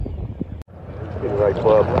Be the right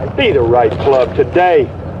club. Be the right club today.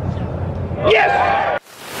 Yes!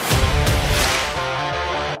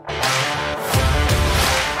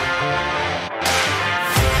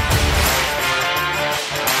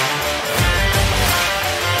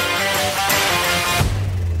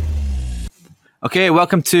 Okay,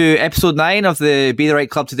 welcome to episode 9 of the Be the Right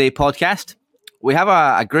Club Today podcast. We have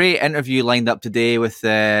a great interview lined up today with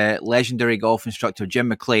legendary golf instructor Jim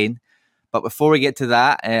McLean. But before we get to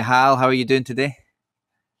that, Hal, how are you doing today?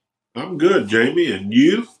 I'm good, Jamie. And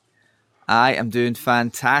you? I am doing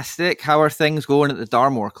fantastic. How are things going at the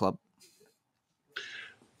Darmore Club?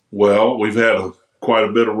 Well, we've had quite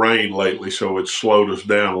a bit of rain lately, so it's slowed us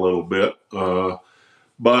down a little bit.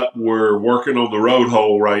 But we're working on the road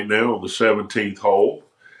hole right now on the 17th hole,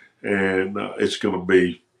 and it's going to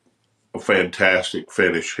be a fantastic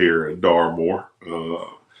finish here at Darmore.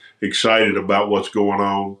 Excited about what's going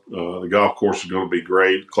on. The golf course is going to be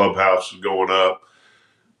great. Clubhouse is going up.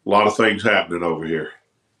 A lot of things happening over here.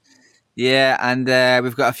 Yeah, and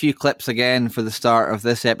we've got a few clips again for the start of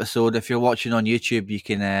this episode. If you're watching on YouTube, you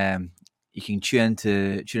can tune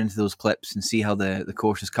into those clips and see how the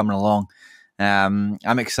course is coming along.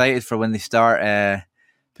 I'm excited for when they start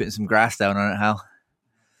putting some grass down on it, Hal.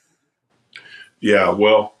 Yeah,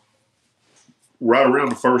 well, right around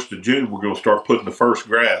the 1st of June, we're going to start putting the first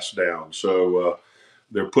grass down. So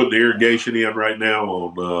they're putting the irrigation in right now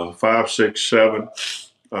on 5, 6, 7.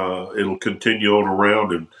 It'll continue on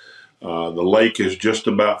around, and the lake is just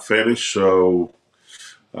about finished. So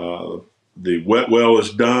the wet well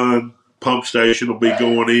is done. Pump station will be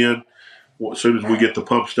going in. As soon as we get the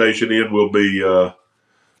pump station in, we'll be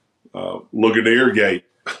looking to irrigate.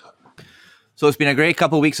 So it's been a great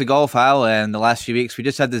couple of weeks of golf, Hal, in the last few weeks. We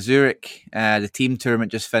just had the Zurich, the team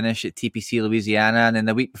tournament just finished at TPC Louisiana, and then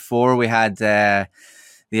the week before we had the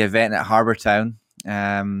event at Harbour Town.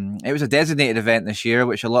 It was a designated event this year,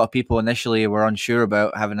 which a lot of people initially were unsure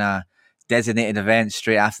about, having a designated event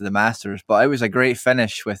straight after the Masters. But it was a great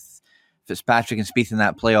finish with Fitzpatrick and Spieth in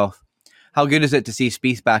that playoff. How good is it to see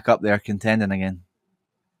Spieth back up there contending again?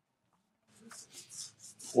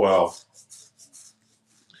 Well,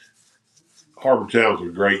 Harbour Town's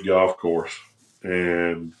a great golf course,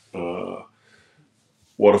 and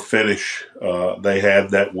what a finish they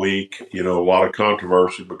had that week. You know, a lot of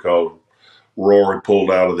controversy because Rory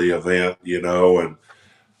pulled out of the event, and I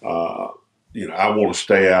want to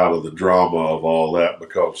stay out of the drama of all that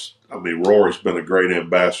because, Rory's been a great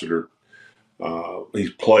ambassador.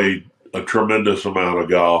 He's played a tremendous amount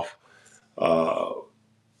of golf.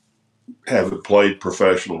 Haven't played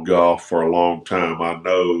professional golf for a long time. I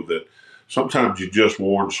know that sometimes you just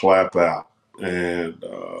worn slap out. And,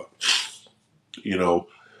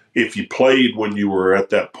 if you played when you were at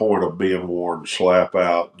that point of being worn slap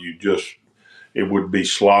out, it would be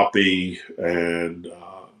sloppy and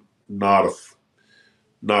not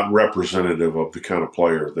representative of the kind of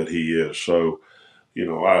player that he is. So,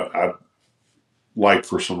 I'd like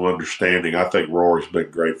for some understanding. I think Rory's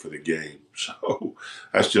been great for the game. So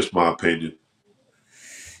that's just my opinion.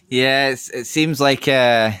 Yeah, it seems like,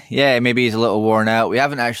 maybe he's a little worn out. We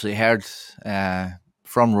haven't actually heard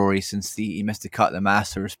from Rory since he missed the cut at the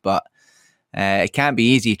Masters, but it can't be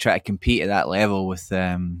easy trying to compete at that level with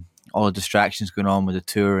all the distractions going on with the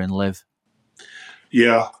tour and live.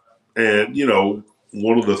 Yeah, and,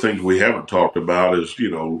 one of the things we haven't talked about is,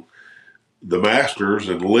 the Masters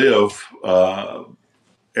and live,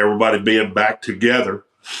 everybody being back together.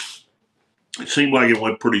 It seemed like it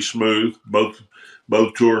went pretty smooth. Both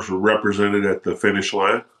tours were represented at the finish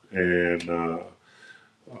line, and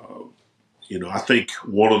I think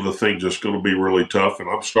one of the things that's going to be really tough, and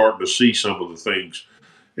I'm starting to see some of the things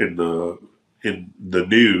in the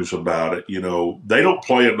news about it. They don't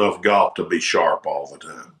play enough golf to be sharp all the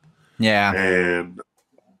time. Yeah, and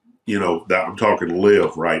that I'm talking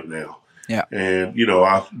live right now. Yeah, and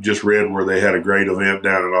I just read where they had a great event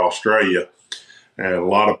down in Australia. And a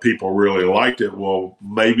lot of people really liked it. Well,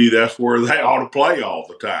 maybe that's where they ought to play all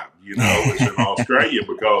the time. It's in Australia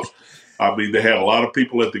because, they had a lot of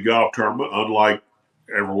people at the golf tournament, unlike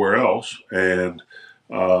everywhere else. And,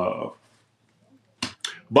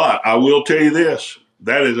 but I will tell you this,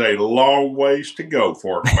 that is a long ways to go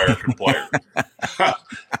for an American player.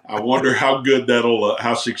 I wonder how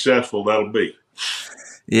successful that'll be.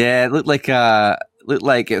 Yeah, it looked like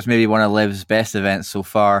it was maybe one of Liv's best events so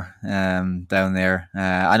far down there.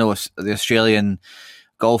 I know the Australian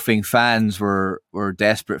golfing fans were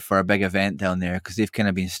desperate for a big event down there because they've kind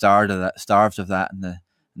of been starved of that in the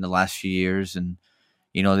last few years, and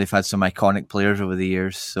they've had some iconic players over the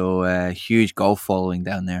years. So huge golf following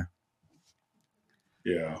down there.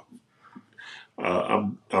 Yeah,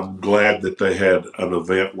 I'm glad that they had an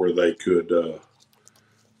event where they could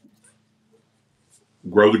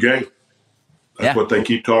grow the game. That's what they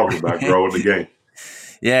keep talking about, growing the game.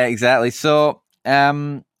 Yeah, exactly. So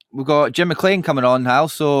we've got Jim McLean coming on now.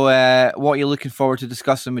 So what are you looking forward to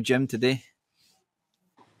discussing with Jim today?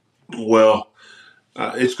 Well,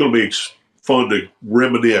 it's going to be fun to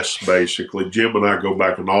reminisce, basically. Jim and I go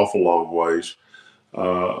back an awful long ways.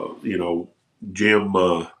 Jim,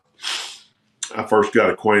 I first got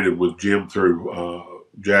acquainted with Jim through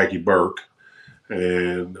Jackie Burke.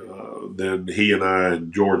 And then he and I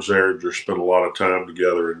and George Zeringer spent a lot of time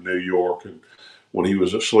together in New York. And when he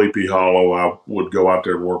was at Sleepy Hollow, I would go out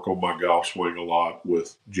there and work on my golf swing a lot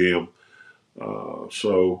with Jim.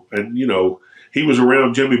 He was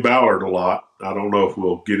around Jimmy Ballard a lot. I don't know if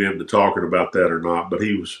we'll get into talking about that or not, but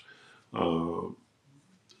he was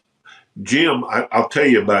Jim. I'll tell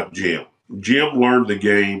you about Jim. Jim learned the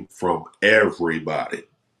game from everybody,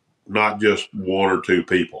 not just one or two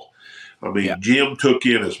people. I mean, Jim took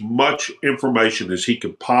in as much information as he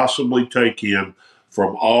could possibly take in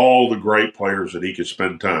from all the great players that he could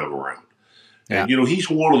spend time around. Yeah. And,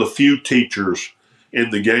 he's one of the few teachers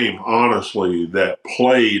in the game, honestly, that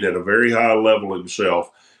played at a very high level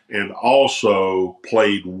himself and also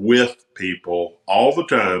played with people all the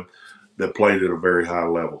time that played at a very high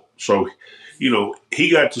level. So,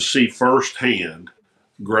 he got to see firsthand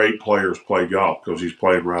great players play golf because he's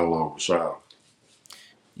playing right along the side.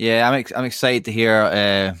 Yeah, I'm excited to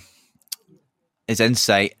hear his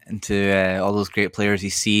insight into all those great players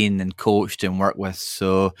he's seen and coached and worked with.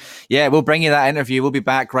 So, yeah, we'll bring you that interview. We'll be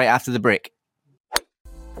back right after the break.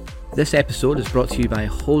 This episode is brought to you by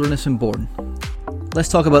Holderness & Bourne. Let's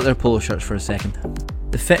talk about their polo shirts for a second.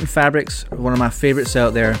 The fit and fabrics are one of my favourites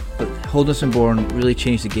out there, but Holderness & Bourne really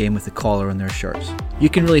changed the game with the collar on their shirts. You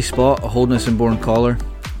can really spot a Holderness & Bourne collar.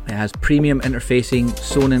 It has premium interfacing,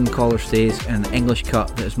 sewn-in collar stays, and an English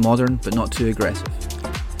cut that is modern but not too aggressive.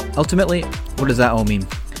 Ultimately, what does that all mean?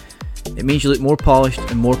 It means you look more polished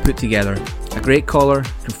and more put together. A great collar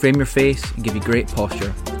can frame your face and give you great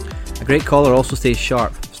posture. A great collar also stays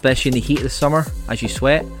sharp, especially in the heat of the summer as you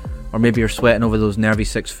sweat, or maybe you're sweating over those nervy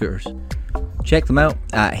 6-footers. Check them out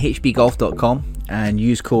at hbgolf.com and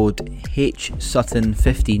use code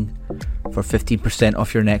HSutton15 for 15%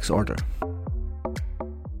 off your next order.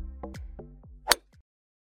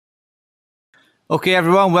 Okay,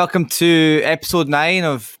 everyone, welcome to episode 9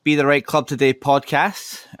 of Be the Right Club Today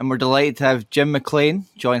podcast. And we're delighted to have Jim McLean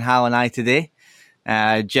join Hal and I today.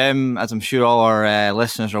 Jim, as I'm sure all our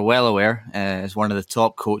listeners are well aware, is one of the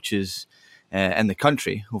top coaches in the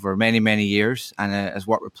country over many, many years, and has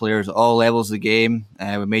worked with players at all levels of the game,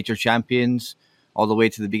 with major champions, all the way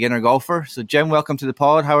to the beginner golfer. So, Jim, welcome to the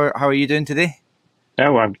pod. How are you doing today?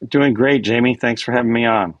 Oh, I'm doing great, Jamie. Thanks for having me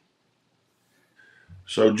on.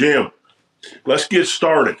 So, Jim, let's get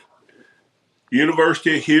started.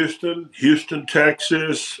 University of Houston, Houston,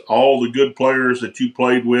 Texas, all the good players that you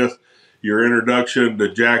played with, your introduction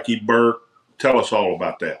to Jackie Burke. Tell us all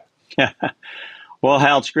about that. Well,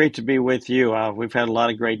 Hal, it's great to be with you. We've had a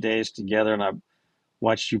lot of great days together, and I've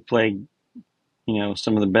watched you play,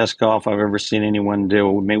 some of the best golf I've ever seen anyone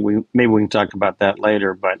do. Maybe we can talk about that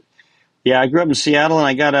later. But, yeah, I grew up in Seattle, and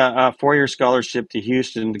I got a 4-year scholarship to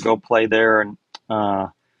Houston to go play there, and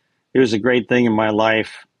it was a great thing in my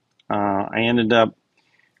life. I ended up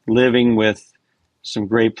living with some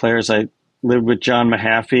great players. I lived with John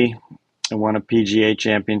Mahaffey and won a PGA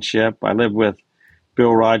championship. I lived with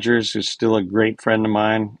Bill Rogers, who's still a great friend of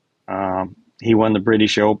mine. He won the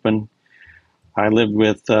British Open. I lived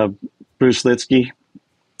with Bruce Litsky,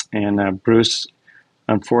 and Bruce,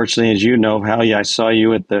 unfortunately, as you know, Hal, I saw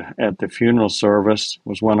you at the funeral service.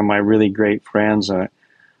 Was one of my really great friends.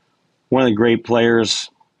 One of the great players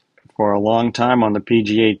for a long time on the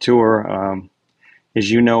PGA Tour. As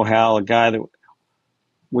you know, Hal, a guy that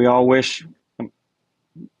we all wish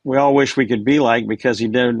we could be like, because he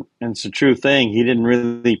did, and it's a true thing, he didn't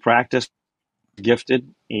really practice,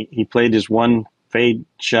 gifted. He played his one fade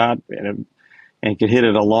shot and could hit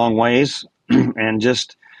it a long ways and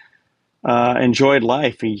just enjoyed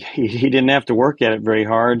life. He didn't have to work at it very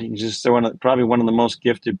hard. He's just probably one of the most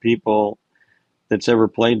gifted people that's ever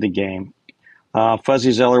played the game.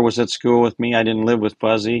 Fuzzy Zeller was at school with me. I didn't live with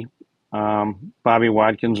Fuzzy. Bobby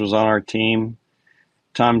Watkins was on our team.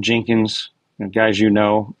 Tom Jenkins, guys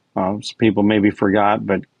some people maybe forgot,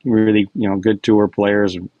 but really, good tour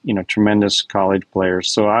players, tremendous college players.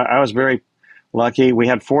 So I was very lucky. We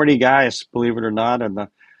had 40 guys, believe it or not,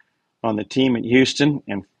 on the team at Houston,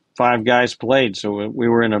 and 5 guys played. So we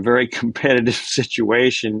were in a very competitive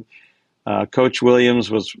situation. Coach Williams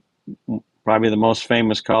was probably the most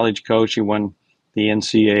famous college coach. He won the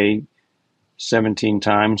NCAA 17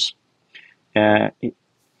 times. And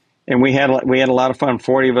we had a lot of fun.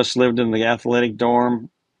 40 of us lived in the athletic dorm,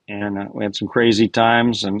 and we had some crazy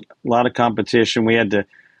times and a lot of competition. We had to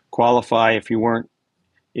qualify. If you weren't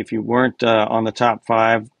on the top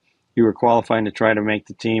five, you were qualifying to try to make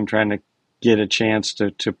the team, trying to get a chance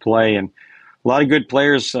to play. And a lot of good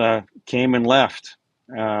players came and left.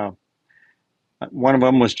 One of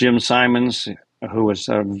them was Jim Simons, who was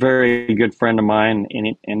a very good friend of mine,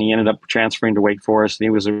 and he ended up transferring to Wake Forest. And he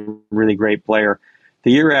was a really great player.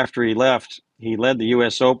 The year after he left, he led the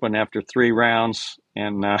U.S. Open after 3 rounds.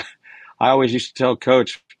 And I always used to tell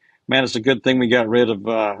Coach, man, it's a good thing we got rid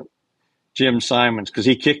of Jim Simons, because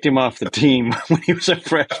he kicked him off the team when he was a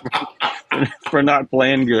freshman for not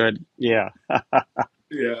playing good. Yeah.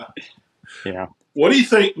 Yeah. Yeah. What do you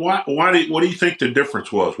think? What do you think the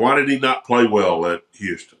difference was? Why did he not play well at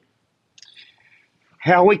Houston?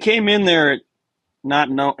 Hal, we came in there not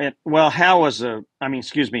know. Well,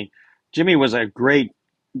 Jimmy was a great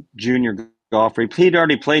junior golfer. He'd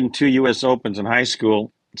already played in 2 U.S. Opens in high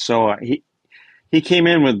school, so he came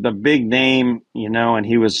in with the big name, and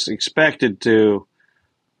he was expected to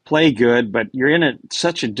play good. But you're in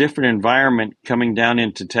such a different environment coming down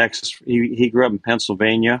into Texas. He grew up in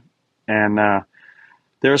Pennsylvania, and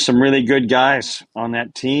there were some really good guys on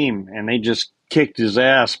that team, and they just kicked his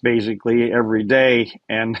ass basically every day.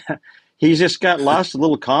 And he just got lost a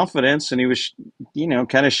little confidence, and he was,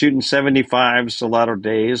 kind of shooting 75s a lot of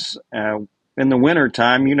days. In the winter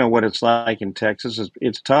time, you know what it's like in Texas.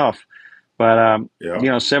 It's tough. But,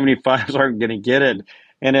 75s aren't going to get it.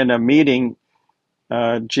 And in a meeting,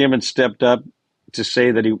 Jim had stepped up to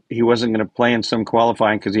say that he wasn't going to play in some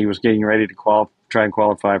qualifying because he was getting ready to try and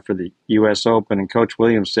qualify for the U.S. Open. And Coach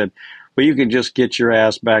Williams said, well, you can just get your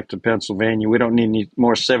ass back to Pennsylvania. We don't need any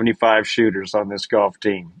more 75 shooters on this golf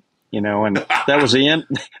team. And that was the end.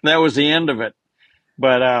 That was the end of it.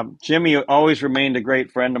 But Jimmy always remained a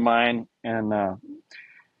great friend of mine, and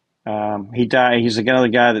he died. He's another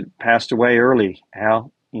guy that passed away early,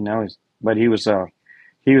 Hal. But he was a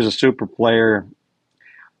super player,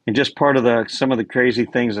 and just part of some of the crazy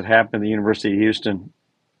things that happened at the University of Houston.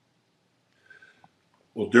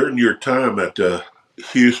 Well, during your time at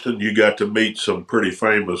Houston, you got to meet some pretty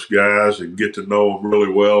famous guys and get to know them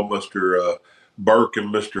really well, Mr. Burke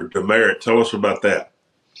and Mr. Demerit. Tell us about that.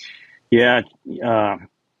 Yeah,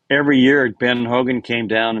 every year Ben Hogan came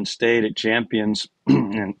down and stayed at Champions,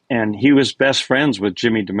 and he was best friends with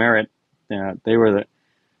Jimmy Demerit. They were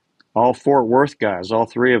all Fort Worth guys, all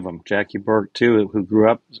 3 of them. Jackie Burke too, who grew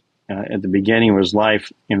up at the beginning of his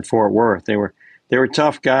life in Fort Worth. They were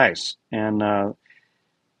tough guys, and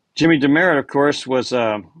Jimmy Demerit, of course, was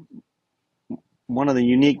one of the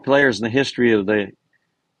unique players in the history of the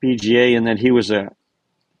PGA, in that he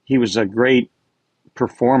was a great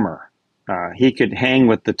performer. He could hang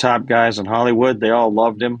with the top guys in Hollywood. They all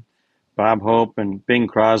loved him. Bob Hope and Bing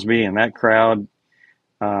Crosby and that crowd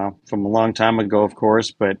from a long time ago, of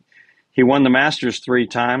course. But he won the Masters 3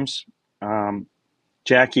 times.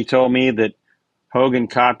 Jackie told me that Hogan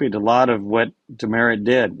copied a lot of what Demerit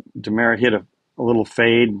did. Demerit hit a little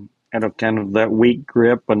fade, had a kind of that weak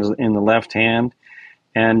grip in the left hand.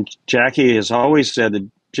 And Jackie has always said that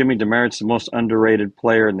Jimmy Demerit's the most underrated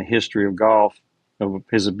player in the history of golf, of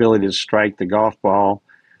his ability to strike the golf ball.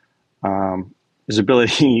 His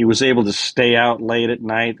ability, he was able to stay out late at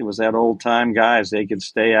night. It was that old time guys. They could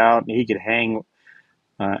stay out, and he could hang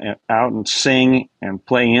out and sing and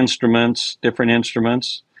play different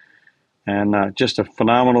instruments. And just a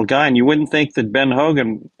phenomenal guy. And you wouldn't think that Ben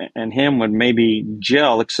Hogan and him would maybe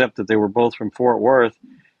gel, except that they were both from Fort Worth.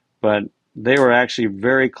 But they were actually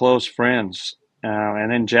very close friends.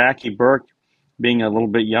 And then Jackie Burke, being a little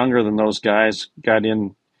bit younger than those guys, got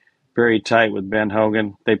in very tight with Ben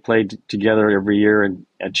Hogan. They played together every year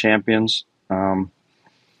at Champions. As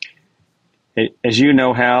you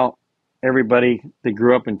know, Hal, everybody that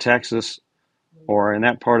grew up in Texas or in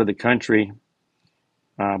that part of the country,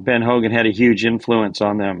 Ben Hogan had a huge influence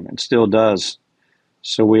on them and still does.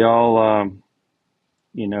 So we all,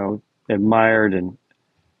 admired, and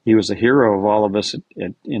he was a hero of all of us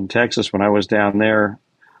in Texas when I was down there.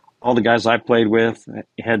 All the guys I played with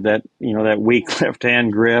had that, that weak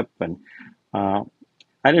left-hand grip. And I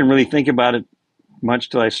didn't really think about it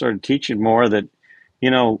much till I started teaching more that,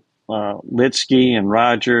 Litsky and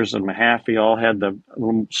Rogers and Mahaffey all had the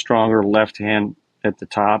little stronger left hand at the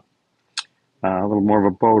top. A little more of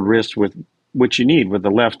a bowed wrist with what you need with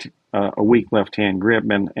a weak left-hand grip,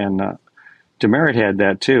 and Demerit had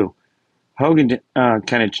that too. Hogan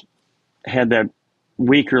kind of had that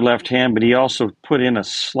weaker left hand, but he also put in a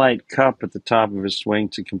slight cup at the top of his swing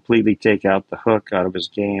to completely take out the hook out of his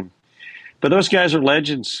game. But those guys are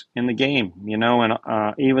legends in the game, and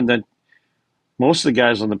even most of the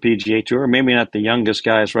guys on the PGA Tour, maybe not the youngest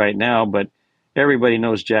guys right now, but everybody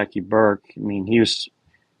knows Jackie Burke. I mean, he's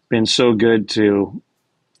been so good to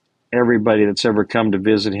everybody that's ever come to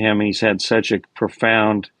visit him. He's had such a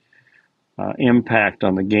profound impact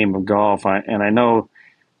on the game of golf. I know,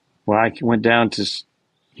 well, I went down to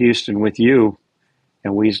Houston with you,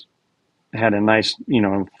 and we had a nice,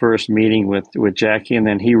 first meeting with Jackie, and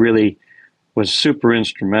then he really was super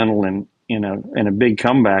instrumental in a big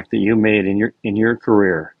comeback that you made in your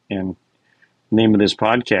career. And the name of this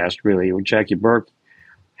podcast, really, Jackie Burke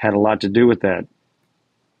had a lot to do with that.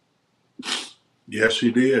 Yes,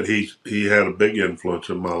 he did. He had a big influence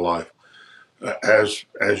in my life, as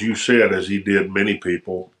you said, as he did many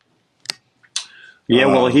people. Yeah,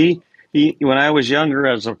 well, he when I was younger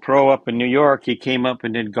as a pro up in New York, he came up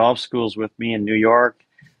and did golf schools with me in New York.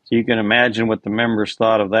 So you can imagine what the members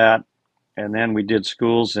thought of that. And then we did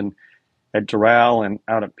schools at Doral and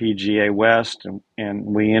out at PGA West, and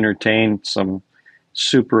we entertained some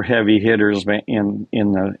super heavy hitters in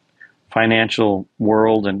the financial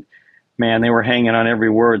world. And man, they were hanging on every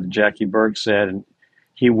word that Jackie Burke said, and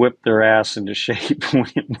he whipped their ass into shape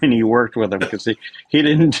when he worked with them, because he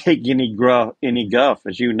didn't take any guff,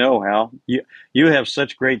 as you know, Hal. You have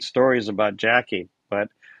such great stories about Jackie, but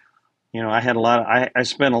I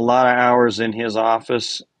spent a lot of hours in his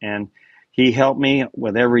office, and he helped me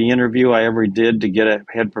with every interview I ever did to get a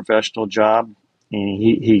head professional job. And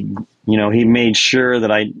he made sure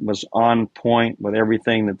that I was on point with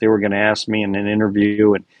everything that they were going to ask me in an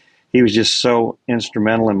interview. And he was just so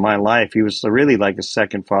instrumental in my life. He was really like a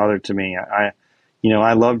second father to me. I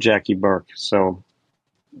love Jackie Burke. So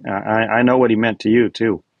I know what he meant to you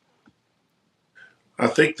too. I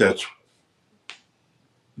think that's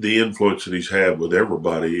the influence that he's had with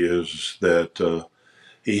everybody, is that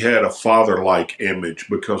he had a father-like image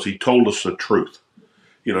because he told us the truth.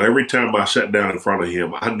 Every time I sat down in front of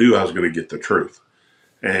him, I knew I was going to get the truth.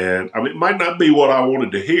 And I mean, it might not be what I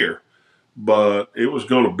wanted to hear, but it was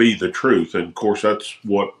going to be the truth. And of course, that's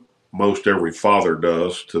what most every father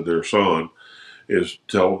does to their son, is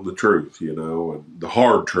tell them the truth, and the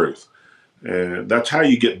hard truth. And that's how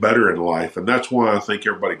you get better in life. And that's why I think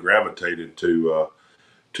everybody gravitated to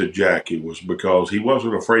Jackie, was because he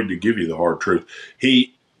wasn't afraid to give you the hard truth.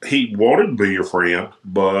 He wanted to be your friend,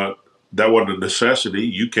 but that wasn't a necessity.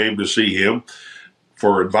 You came to see him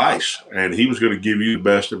for advice, and he was going to give you the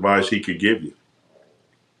best advice he could give you.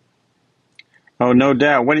 Oh, no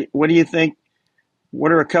doubt. What do you think?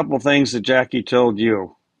 What are a couple of things that Jackie told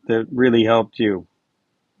you that really helped you?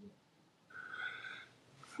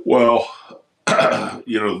 Well,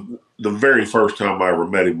 the very first time I ever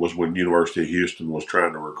met him was when University of Houston was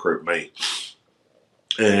trying to recruit me.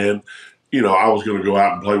 And, I was going to go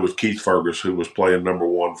out and play with Keith Fergus, who was playing number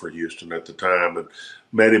one for Houston at the time, and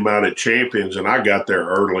met him out at Champions. And I got there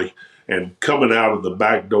early, and coming out of the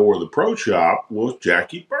back door of the pro shop was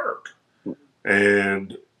Jackie Burke.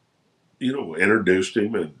 And, introduced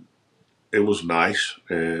him, and it was nice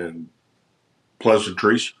and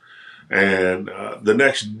pleasantries. And the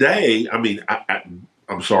next day,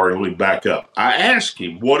 I'm sorry, let me back up. I asked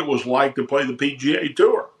him what it was like to play the PGA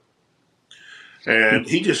Tour. And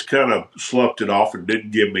he just kind of sloughed it off and didn't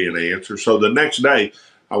give me an answer. So the next day,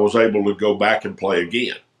 I was able to go back and play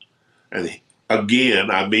again. And again,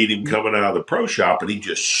 I meet him coming out of the pro shop, and he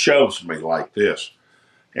just shoves me like this.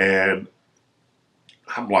 And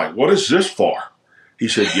I'm like, what is this for? He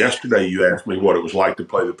said, yesterday you asked me what it was like to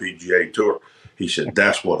play the PGA Tour. He said,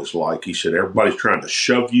 that's what it's like. He said, everybody's trying to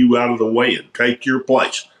shove you out of the way and take your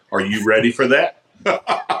place. Are you ready for that?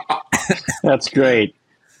 That's great.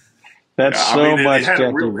 That's much it had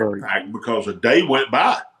a real Burke. impact because a day went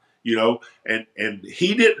by, and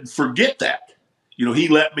he didn't forget that. He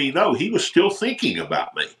let me know he was still thinking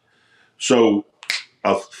about me. So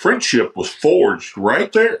a friendship was forged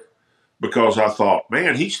right there, because I thought,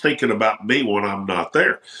 man, he's thinking about me when I'm not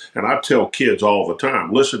there. And I tell kids all the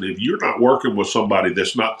time, listen, if you're not working with somebody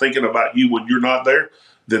that's not thinking about you when you're not there,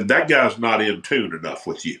 then that guy's not in tune enough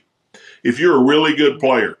with you. If you're a really good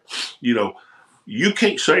player, you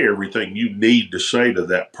can't say everything you need to say to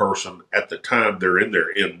that person at the time they're in there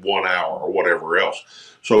in 1 hour or whatever else.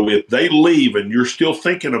 So if they leave and you're still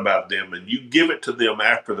thinking about them and you give it to them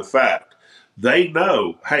after the fact, they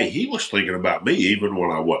know, hey, he was thinking about me even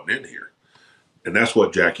when I wasn't in here. And that's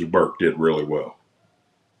what Jackie Burke did really well.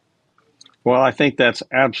 Well, I think that's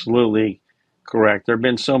absolutely correct. There have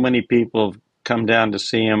been so many people who've come down to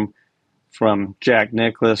see him, from Jack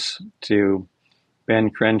Nicklaus to Ben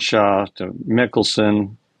Crenshaw to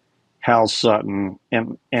Mickelson, Hal Sutton,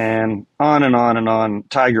 and on and on and on.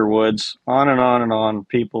 Tiger Woods, on and on and on.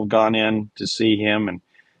 People have gone in to see him, and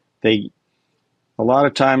they a lot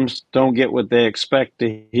of times don't get what they expect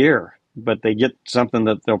to hear, but they get something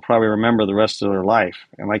that they'll probably remember the rest of their life.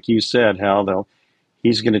 And like you said, Hal,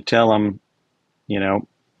 he's going to tell them,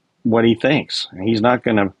 what he thinks. He's not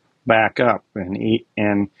going to back up,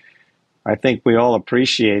 and I think we all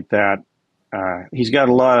appreciate that. He's got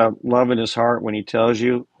a lot of love in his heart when he tells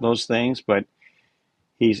you those things, but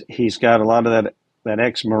he's got a lot of that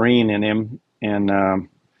ex-Marine in him, and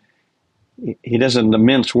he doesn't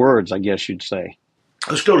mince words, I guess you'd say.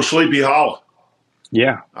 Let's go to Sleepy Hollow.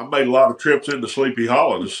 Yeah. I made a lot of trips into Sleepy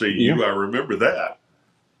Hollow to see you. Yeah. I remember that.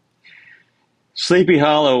 Sleepy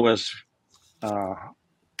Hollow was a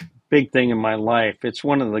big thing in my life. It's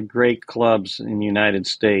one of the great clubs in the United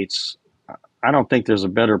States. I don't think there's a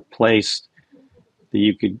better place that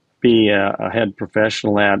you could be a head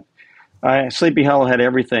professional at. Sleepy Hollow had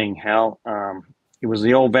everything, Hal. It was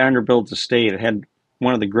the old Vanderbilt estate. It had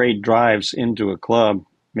one of the great drives into a club,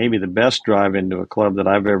 maybe the best drive into a club that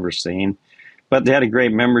I've ever seen. But they had a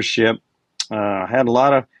great membership. Had a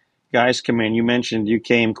lot of guys come in. You mentioned you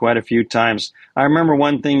came quite a few times. I remember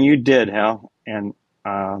one thing you did, Hal, and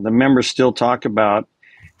the members still talk about,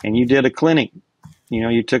 and you did a clinic.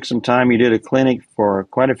 You took some time. You did a clinic for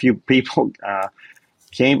quite a few people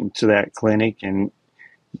came to that clinic, and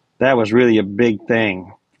that was really a big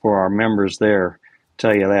thing for our members there.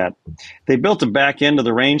 Tell you that. They built a back end of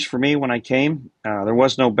the range for me when I came. There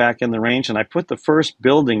was no back end of the range, and I put the first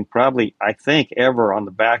building probably, I think, ever on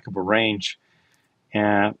the back of a range.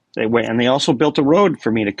 And they also built a road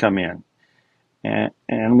for me to come in.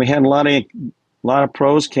 And we had a lot of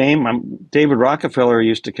pros came. David Rockefeller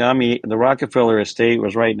used to come. The Rockefeller estate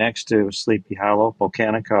was right next to Sleepy Hollow,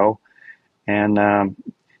 Volcanico. And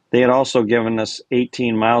they had also given us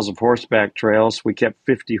 18 miles of horseback trails. We kept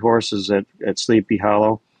 50 horses at Sleepy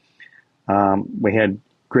Hollow. We had a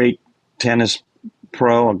great tennis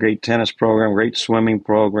program, great swimming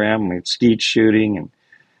program. We had skeet shooting and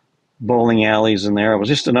bowling alleys in there. It was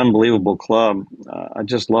just an unbelievable club. I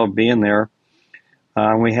just loved being there.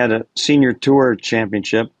 We had a senior tour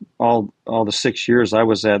championship all the 6 years I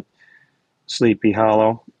was at Sleepy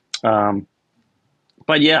Hollow.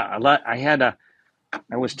 But yeah,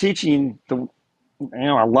 I was teaching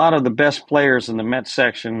a lot of the best players in the Met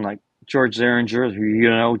section, like George Zeringer,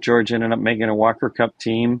 who George ended up making a Walker Cup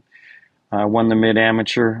team, won the mid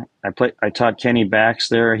amateur. I taught Kenny Bax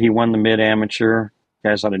there. He won the mid amateur.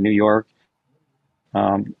 Guys out of New York.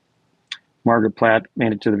 Margaret Platt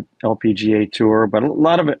made it to the LPGA tour, but a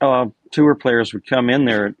lot of tour players would come in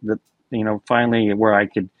there that finally where I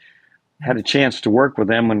had a chance to work with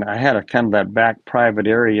them when I had a kind of that back private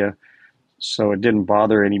area. So it didn't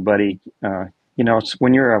bother anybody. It's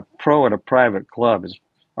when you're a pro at a private club, it's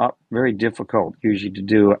very difficult usually to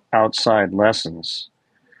do outside lessons.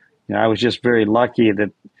 I was just very lucky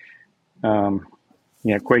that,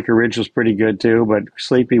 Quaker Ridge was pretty good too, but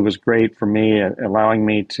Sleepy was great for me, allowing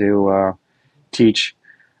me to teach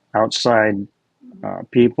outside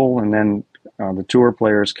people. And then the tour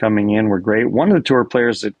players coming in were great. One of the tour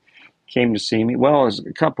players that came to see me, well, there's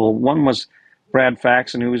a couple. One was Brad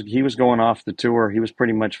Faxon, he was going off the tour. He was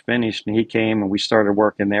pretty much finished, and he came, and we started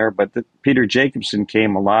working there. But Peter Jacobson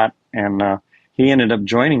came a lot, and he ended up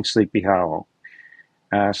joining Sleepy Hollow.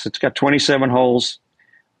 So it's got 27 holes.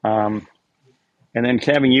 And then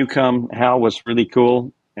having you come, Hal, was really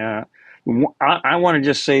cool. I want to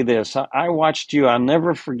just say this. I watched you. I'll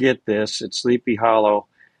never forget this at Sleepy Hollow,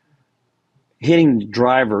 hitting the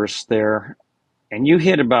drivers there, and you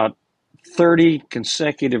hit about 30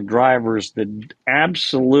 consecutive drivers that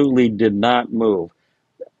absolutely did not move.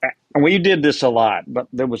 And we did this a lot, but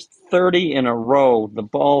there was 30 in a row. The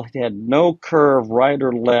ball had no curve right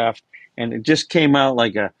or left, and it just came out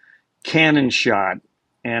like a cannon shot.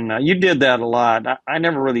 And you did that a lot. I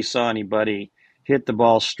never really saw anybody hit the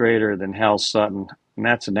ball straighter than Hal Sutton, and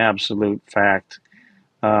that's an absolute fact.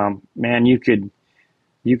 Man, you could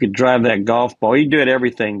drive that golf ball. You did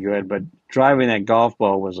everything good, but driving that golf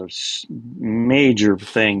ball was a major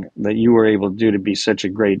thing that you were able to do to be such a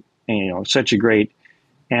great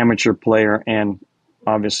amateur player and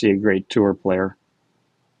obviously a great tour player.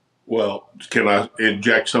 Well, can I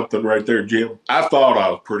inject something right there, Jim? I thought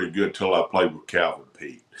I was pretty good till I played with Calvin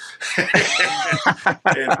Pete.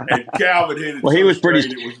 and Calvin hit it. Well, he was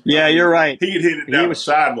pretty. You're right. He could hit it down the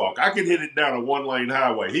sidewalk. I could hit it down a one-lane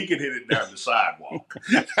highway. He could hit it down the sidewalk.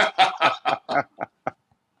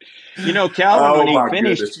 Calvin, when he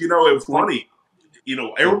finished. Goodness. It was funny.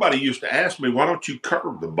 Everybody used to ask me, why don't you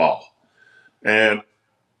curve the ball? And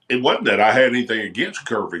it wasn't that I had anything against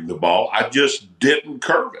curving the ball. I just didn't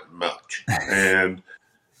curve it much. And,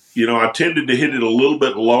 I tended to hit it a little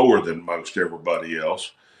bit lower than most everybody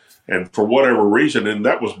else. And for whatever reason, and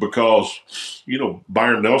that was because,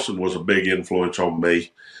 Byron Nelson was a big influence on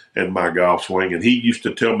me and my golf swing. And he used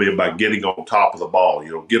to tell me about getting on top of the ball,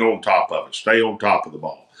 get on top of it, stay on top of the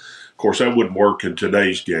ball. Of course, that wouldn't work in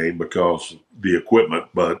today's game because of the equipment.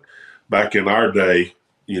 But back in our day,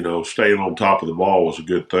 staying on top of the ball was a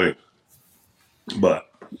good thing. But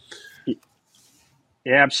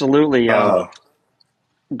yeah, absolutely. Go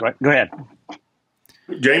ahead.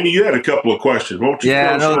 Jamie, you had a couple of questions. Won't you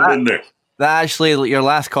throw some in there? That actually, your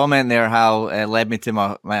last comment there, Hal, led me to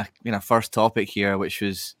my first topic here, which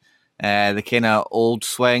was the kind of old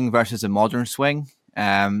swing versus the modern swing.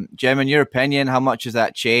 Jim, in your opinion, how much has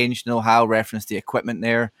that changed? Hal referenced the equipment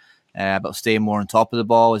there about staying more on top of the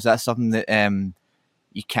ball. Is that something that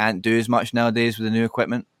you can't do as much nowadays with the new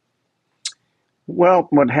equipment? Well,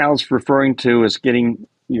 what Hal's referring to is getting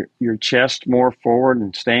your chest more forward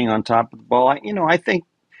and staying on top of the ball. I think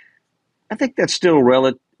that's still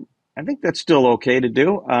relative. I think that's still okay to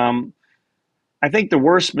do. I think the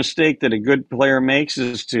worst mistake that a good player makes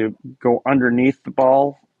is to go underneath the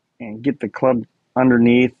ball and get the club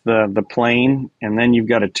underneath the plane, and then you've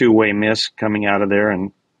got a two-way miss coming out of there,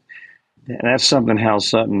 and that's something Hal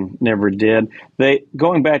Sutton never did.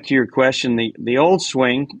 Going back to your question, the old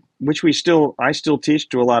swing, which I still teach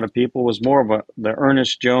to a lot of people, was more of the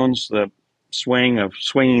Ernest Jones, the swing of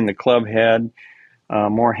swinging the club head,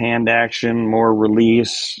 more hand action, more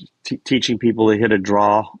release, teaching people to hit a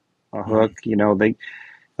draw, a hook. They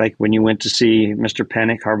like when you went to see Mr.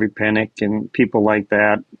 Pennick, Harvey Pennick, and people like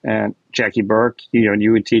that, and Jackie Burke.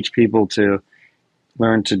 You would teach people to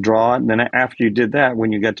learn to draw. And then after you did that,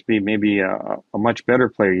 when you got to be maybe a much better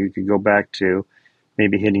player, you could go back to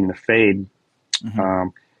maybe hitting the fade. Mm-hmm.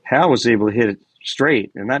 Hal was able to hit it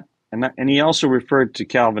straight, and he also referred to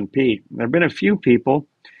Calvin Pete. There have been a few people.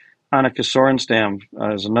 Annika Sorenstam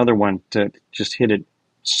is another one to just hit it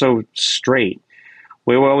so straight.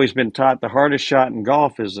 We've always been taught the hardest shot in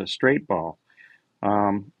golf is a straight ball.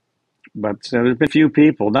 But there's been a few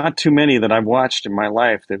people, not too many that I've watched in my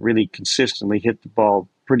life, that really consistently hit the ball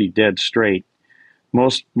pretty dead straight.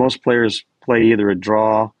 Most players play either a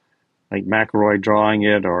draw, like McElroy drawing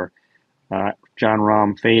it, or John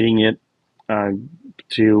Rahm fading it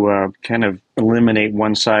to kind of eliminate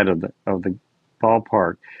one side of the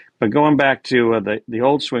ballpark. But going back to the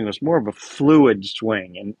old swing was more of a fluid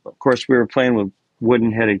swing. And, of course, we were playing with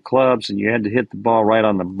wooden-headed clubs, and you had to hit the ball right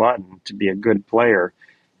on the button to be a good player.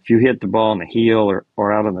 If you hit the ball in the heel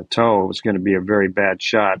or out on the toe, it was going to be a very bad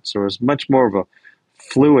shot. So it was much more of a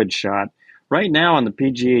fluid shot. Right now on the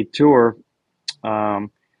PGA Tour,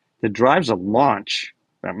 the drive's a launch.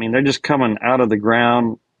 I mean, they're just coming out of the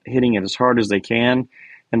ground, hitting it as hard as they can.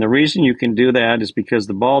 And the reason you can do that is because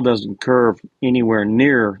the ball doesn't curve anywhere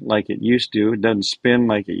near like it used to. It doesn't spin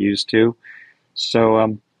like it used to.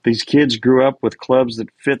 So these kids grew up with clubs that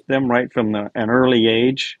fit them right from an early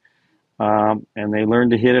age, and they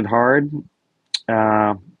learned to hit it hard.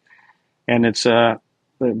 And it's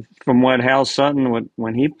from what Hal Sutton,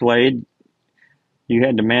 when he played, you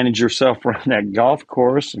had to manage yourself around that golf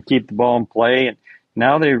course and keep the ball in play. And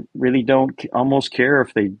now they really don't almost care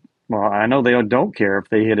if they. Well, I know they don't care if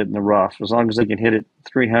they hit it in the rough, as long as they can hit it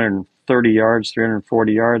 330 yards,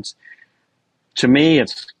 340 yards. To me,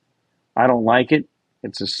 I don't like it.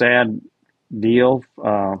 It's a sad deal.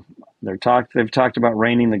 They've talked about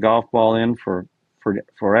reining the golf ball in for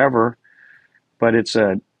forever, but it's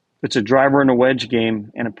a driver and a wedge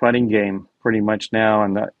game and a putting game pretty much now.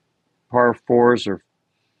 And the par fours are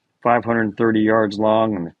 530 yards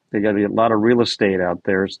long, and they got a lot of real estate out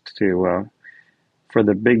there for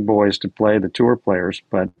the big boys to play, the tour players.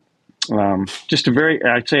 But just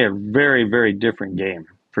I'd say a very, very different game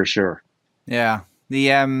for sure. Yeah.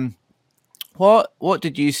 The what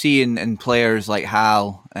did you see in players like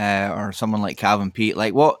Hal or someone like Calvin Pete?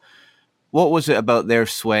 Like what was it about their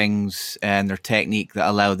swings and their technique that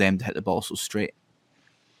allowed them to hit the ball so straight?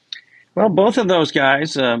 Well, both of those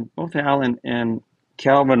guys, both Hal and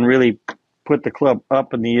Calvin, really put the club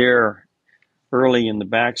up in the air early in the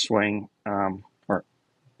backswing.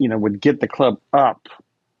 Would get the club up,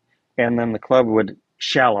 and then the club would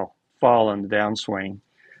shallow fall in the downswing.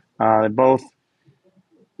 Both,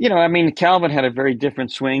 Calvin had a very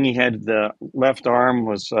different swing. He had the left arm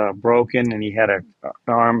was broken, and he had an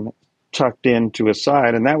arm tucked into his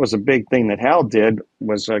side, and that was a big thing that Hal did,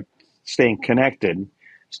 was staying connected,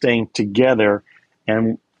 staying together.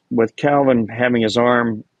 And with Calvin having his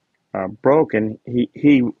arm broken,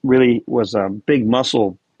 he really was a big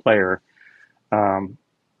muscle player.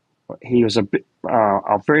 He was a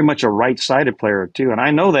very much a right-sided player too, and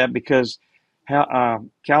I know that because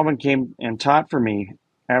Calvin came and taught for me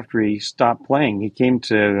after he stopped playing. He came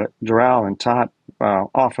to Doral and taught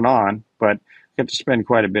off and on, but got to spend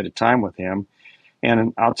quite a bit of time with him.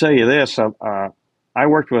 And I'll tell you this: I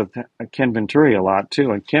worked with Ken Venturi a lot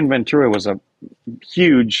too, and Ken Venturi was a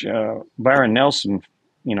huge Byron Nelson.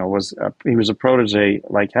 He was a protege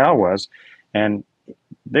like Hal was, and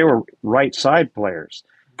they were right side players.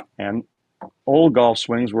 And old golf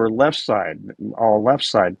swings were all left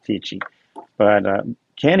side teaching. But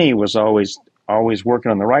Kenny was always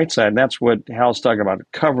working on the right side. And that's what Hal's talking about,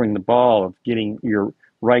 covering the ball, of getting your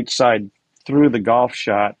right side through the golf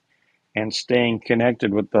shot and staying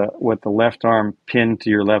connected with the left arm pinned to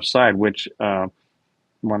your left side, which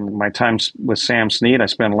when my time with Sam Snead, I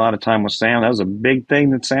spent a lot of time with Sam. That was a big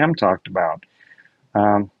thing that Sam talked about.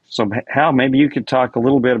 So Hal, maybe you could talk a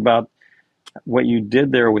little bit about what you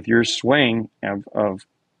did there with your swing of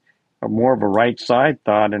more of a right side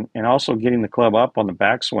thought, and also getting the club up on the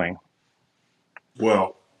backswing.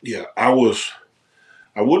 Well, yeah, I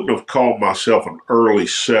wouldn't have called myself an early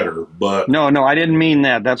setter, but no, I didn't mean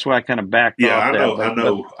that. That's why I kind of backed off.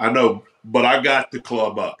 I know, but I got the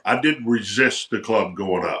club up. I didn't resist the club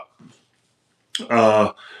going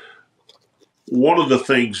up. One of the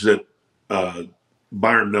things that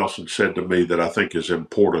Byron Nelson said to me that I think is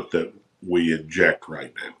important that we inject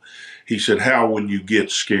right now. He said, Hal, when you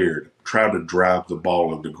get scared, try to drive the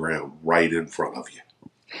ball in the ground right in front of you.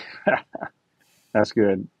 That's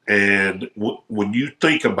good. And when you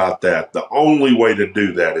think about that, the only way to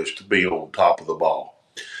do that is to be on top of the ball.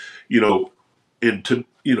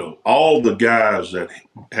 All the guys that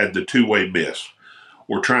had the two-way miss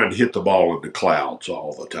were trying to hit the ball in the clouds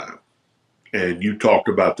all the time. And you talked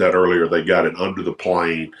about that earlier. They got it under the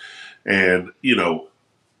plane. And,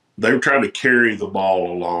 they were trying to carry the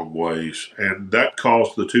ball a long ways, and that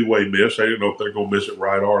caused the two-way miss. They didn't know if they're going to miss it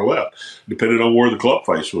right or left, depending on where the club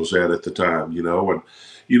face was at the time, And,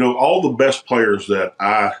 all the best players that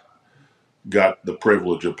I got the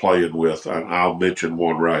privilege of playing with, and I'll mention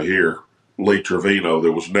one right here, Lee Trevino.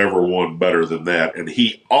 There was never one better than that, and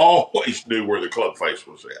he always knew where the club face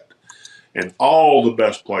was at. And all the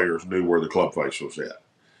best players knew where the club face was at.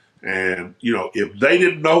 And, if they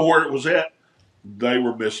didn't know where it was at, they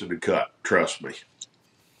were missing the cut, trust me.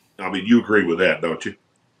 I mean, you agree with that, don't you?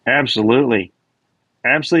 Absolutely.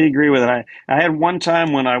 Absolutely agree with it. I had one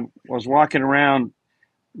time when I was walking around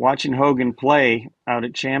watching Hogan play out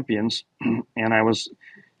at Champions, and I was,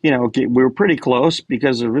 we were pretty close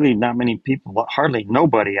because there were really not many people, hardly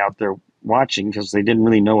nobody out there watching because they didn't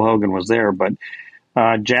really know Hogan was there. But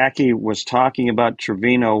Jackie was talking about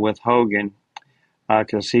Trevino with Hogan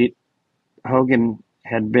because Hogan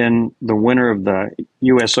had been the winner of the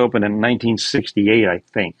U.S. Open in 1968, I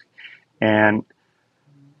think. And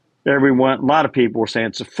a lot of people were saying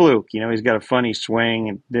it's a fluke. He's got a funny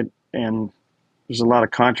swing, and there's a lot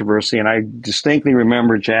of controversy. And I distinctly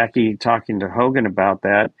remember Jackie talking to Hogan about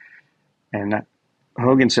that. And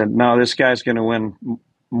Hogan said, no, this guy's going to win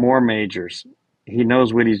more majors. He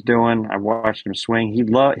knows what he's doing. I watched him swing. He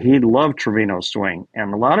loved Trevino's swing.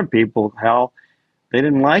 And a lot of people, Hal, they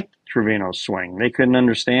didn't like Trevino's swing. They couldn't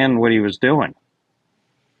understand what he was doing.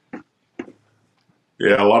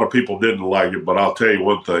 Yeah, a lot of people didn't like it, but I'll tell you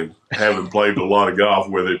one thing. Having played a lot of golf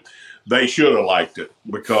with him, they should have liked it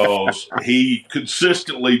because he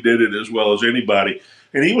consistently did it as well as anybody.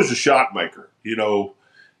 And he was a shot maker,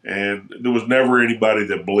 and there was never anybody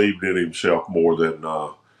that believed in himself more than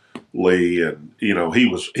Lee. And, he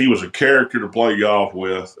was a character to play golf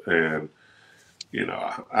with. And,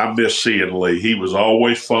 I miss seeing Lee. He was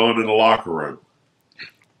always fun in the locker room.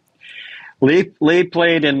 Lee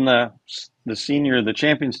played in the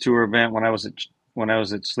Champions Tour event when I was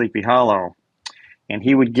at Sleepy Hollow, and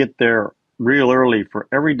he would get there real early for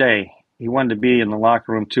every day. He wanted to be in the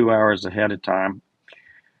locker room 2 hours ahead of time,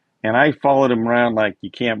 and I followed him around like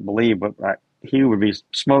you can't believe. But he would be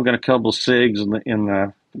smoking a couple of cigs in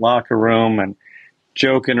the locker room and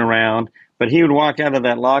joking around. But he would walk out of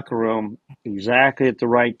that locker room exactly at the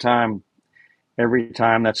right time every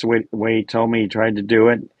time. That's the way he told me he tried to do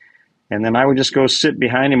it. And then I would just go sit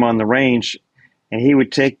behind him on the range, and he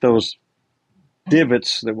would take those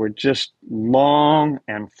divots that were just long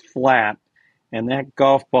and flat, and that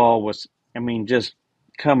golf ball was, just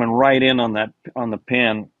coming right in on the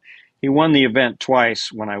pin. He won the event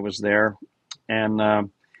twice when I was there, and of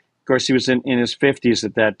course he was in his 50s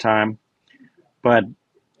at that time. But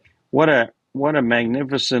what a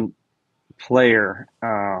magnificent player,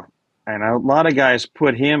 and a lot of guys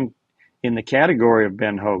put him in the category of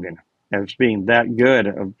Ben Hogan. as being that good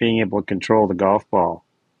of being able to control the golf ball.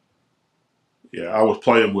 Yeah, I was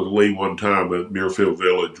playing with Lee one time at Muirfield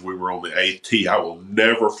Village. We were on the 8th tee. I will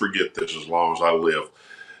never forget this as long as I live.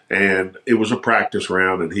 And it was a practice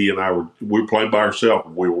round, and he and we were playing by ourselves.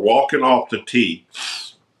 We were walking off the tee,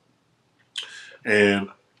 and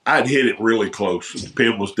I'd hit it really close. The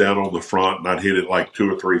pin was down on the front, and I'd hit it like 2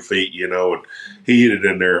 or 3 feet, and he hit it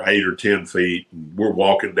in there 8 or 10 feet. And we're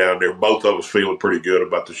walking down there, both of us feeling pretty good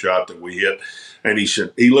about the shot that we hit. And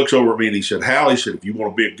he looks over at me and he said, Hal, he said, if you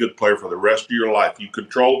want to be a good player for the rest of your life, you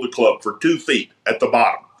control the club for 2 feet at the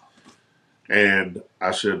bottom. And I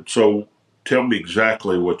said, so tell me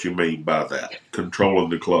exactly what you mean by that, controlling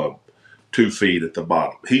the club 2 feet at the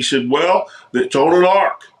bottom. He said, well, it's on an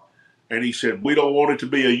arc. And he said, we don't want it to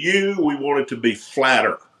be a U, we want it to be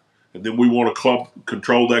flatter. And then we want to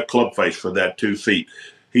control that club face for that 2 feet.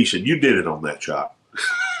 He said, you did it on that shot.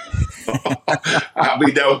 I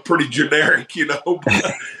mean, that was pretty generic,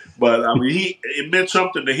 but I mean, it meant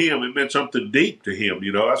something to him. It meant something deep to him.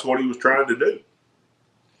 That's what he was trying to do.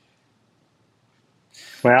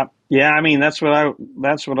 Well, yeah, I mean,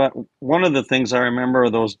 one of the things I remember,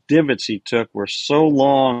 those divots he took were so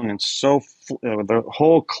long and the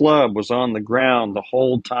whole club was on the ground the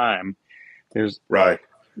whole time. Right.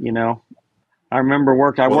 I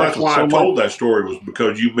remember that's why I told that story, was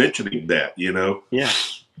because you mentioning that, Yeah.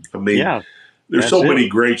 I mean, yeah, there's so many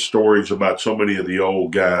great stories about so many of the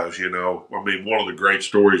old guys, I mean, one of the great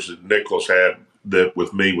stories that Nicholas had that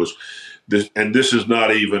with me was this, and this is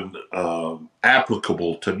not even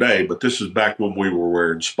applicable today, but this is back when we were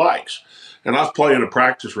wearing spikes. And I was playing a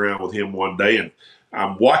practice round with him one day, and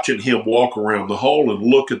I'm watching him walk around the hole and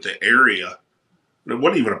look at the area. And it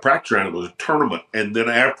wasn't even a practice round, it was a tournament. And then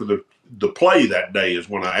after the play that day is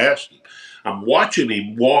when I asked him. I'm watching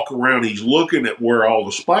him walk around. He's looking at where all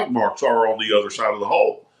the spike marks are on the other side of the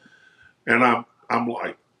hole. And I'm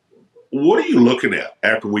like, what are you looking at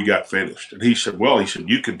after we got finished? And he said,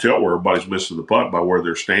 you can tell where everybody's missing the putt by where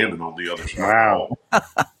they're standing on the other side Wow. of the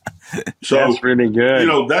hole. So, that's really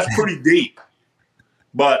good. That's pretty deep.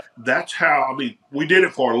 But that's how, I mean, we did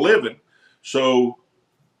it for a living. So,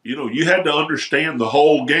 you had to understand the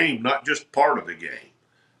whole game, not just part of the game.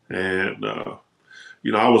 And,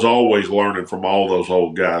 I was always learning from all those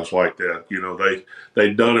old guys like that.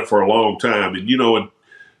 They'd done it for a long time. And,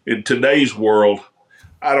 in today's world,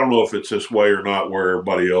 I don't know if it's this way or not where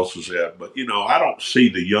everybody else is at, but, I don't see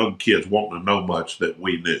the young kids wanting to know much that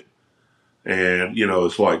we knew. And,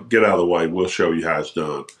 it's like, get out of the way. We'll show you how it's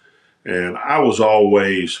done. And I was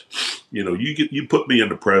always, you put me in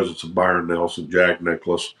the presence of Byron Nelson, Jack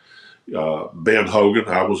Nicklaus, Ben Hogan.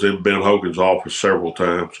 I was in Ben Hogan's office several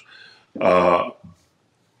times.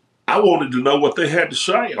 I wanted to know what they had to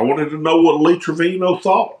say. I wanted to know what Lee Trevino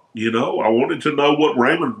thought. I wanted to know what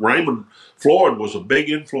Raymond Floyd was a big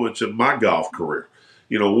influence in my golf career.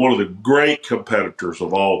 One of the great competitors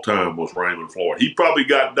of all time was Raymond Floyd. He probably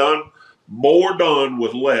got more done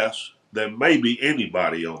with less than maybe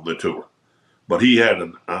anybody on the tour. But he had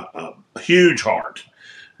a huge heart,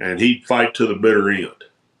 and he'd fight to the bitter end.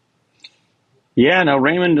 Yeah, no,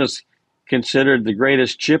 Raymond was considered the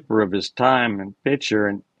greatest chipper of his time and pitcher,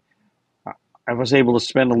 and I was able to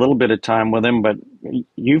spend a little bit of time with him, but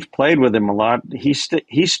you've played with him a lot. He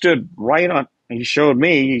stood right on, he showed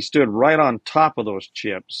me, he stood right on top of those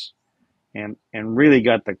chips and really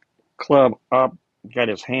got the club up, got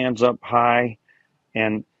his hands up high,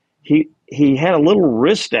 and he had a little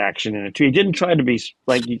wrist action in it too. He didn't try to be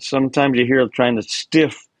like sometimes you hear trying to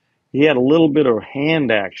stiff. He had a little bit of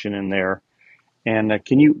hand action in there. And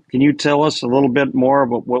can you tell us a little bit more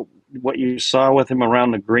about what you saw with him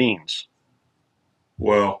around the greens?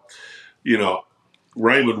 Well,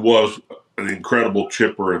 Raymond was an incredible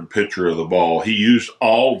chipper and pitcher of the ball. He used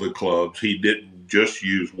all the clubs. He didn't just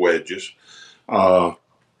use wedges.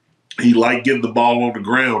 He liked getting the ball on the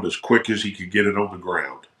ground as quick as he could get it on the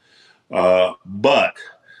ground. But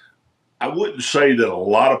I wouldn't say that a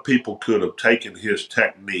lot of people could have taken his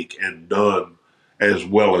technique and done as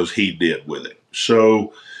well as he did with it.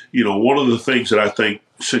 So, one of the things that I think,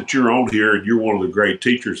 since you're on here and you're one of the great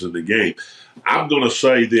teachers in the game, I'm going to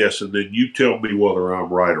say this, and then you tell me whether I'm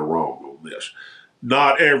right or wrong on this.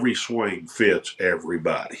 Not every swing fits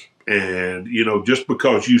everybody. And, just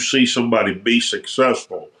because you see somebody be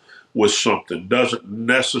successful with something doesn't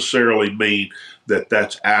necessarily mean that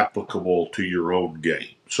that's applicable to your own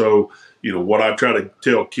game. So, what I try to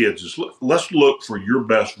tell kids is let's look for your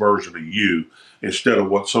best version of you instead of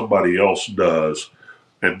what somebody else does,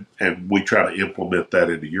 and we try to implement that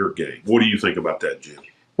into your game. What do you think about that, Jim?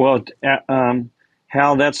 Well,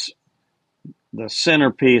 Hal, that's the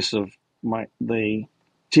centerpiece of the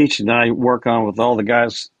teaching that I work on with all the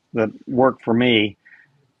guys that work for me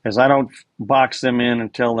is I don't box them in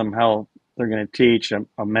and tell them how they're going to teach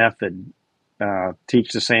a method,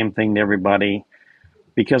 teach the same thing to everybody.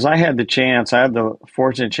 Because I had the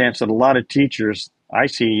fortunate chance that a lot of teachers, I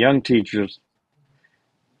see young teachers,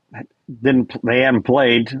 they hadn't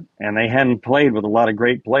played, and they hadn't played with a lot of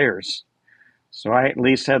great players. So I at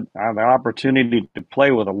least had the opportunity to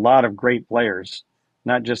play with a lot of great players,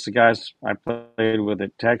 not just the guys I played with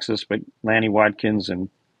at Texas, but Lanny Watkins and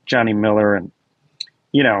Johnny Miller and,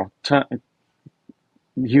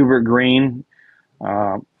 Hubert Green.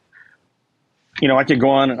 I could go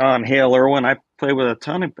on Hale Irwin. I played with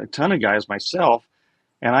a ton of guys myself.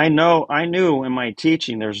 And I knew in my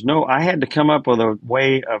teaching, I had to come up with a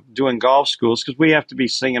way of doing golf schools because we have to be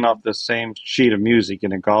singing off the same sheet of music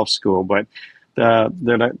in a golf school. But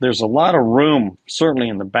there's a lot of room, certainly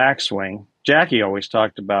in the backswing. Jackie always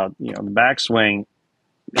talked about, the backswing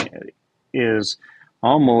is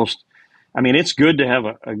almost, it's good to have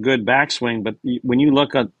a good backswing, but when you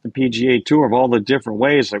look at the PGA Tour of all the different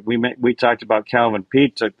ways, like we talked about Calvin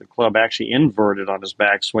Peete took the club actually inverted on his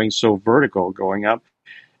backswing, so vertical going up.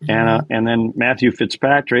 And then Matthew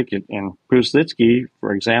Fitzpatrick and Bruce Litsky,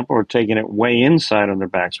 for example, are taking it way inside on their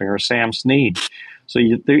backswing, or Sam Snead. So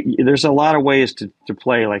there's a lot of ways to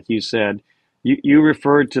play, like you said. You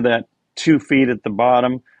referred to that 2 feet at the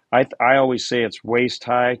bottom. I always say it's waist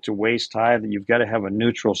high to waist high, that you've got to have a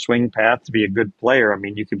neutral swing path to be a good player.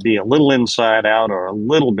 You could be a little inside out or a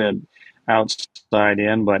little bit outside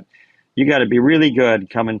in, but you got to be really good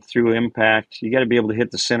coming through impact. You got to be able to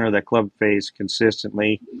hit the center of that club face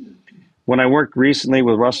consistently. When I worked recently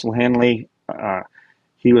with Russell Henley,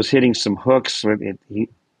 he was hitting some hooks in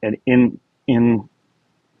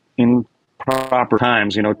proper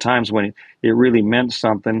times. Times when it really meant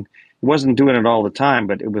something. He wasn't doing it all the time,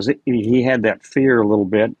 but he had that fear a little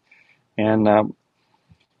bit. And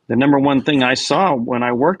the number one thing I saw when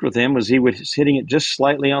I worked with him was he was hitting it just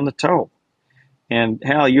slightly on the toe. And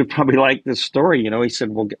Hal, you probably like this story. He said,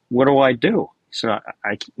 "Well, what do I do?" He said,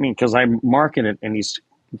 because I'm marking it, and he's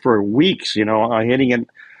for weeks, hitting it.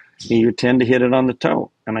 You tend to hit it on the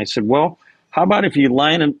toe. And I said, "Well, how about if you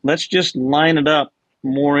let's just line it up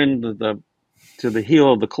more into the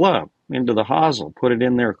heel of the club, into the hosel, put it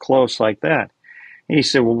in there close like that." And he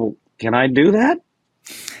said, "Well, can I do that?"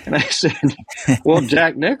 And I said, "Well,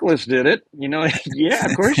 Jack Nicklaus did it. Yeah,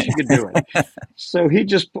 of course you could do it." So he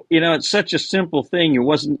just, it's such a simple thing. It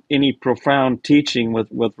wasn't any profound teaching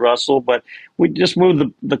with Russell, but we just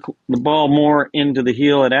moved the ball more into the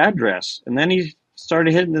heel at address. And then he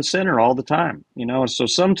started hitting the center all the time, So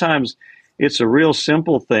sometimes it's a real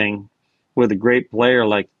simple thing with a great player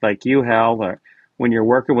like you, Hal, or when you're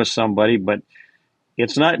working with somebody, but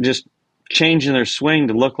it's not just changing their swing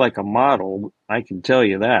to look like a model. I can tell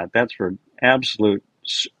you that. That's for absolute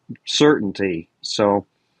certainty. So,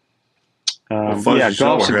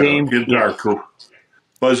 golf's a game.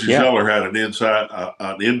 Fuzzy Zeller had an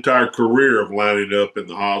entire career of lining up in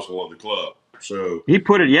the hosel of the club. So he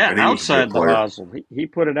put it, outside the hosel. He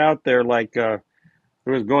put it out there like it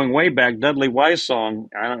was going way back. Dudley Weissong,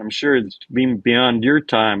 I'm sure it's been beyond your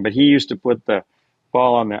time, but he used to put the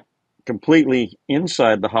ball on the completely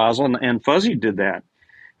inside the hosel, and Fuzzy did that.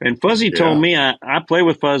 And Fuzzy told me, I played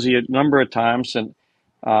with Fuzzy a number of times, and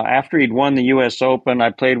after he'd won the U.S. Open, I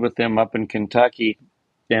played with him up in Kentucky,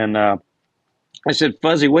 and I said,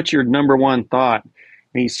 "Fuzzy, what's your number one thought?"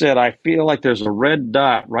 And he said, "I feel like there's a red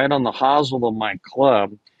dot right on the hosel of my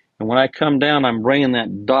club, and when I come down, I'm bringing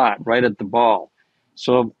that dot right at the ball."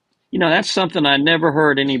 So, that's something I never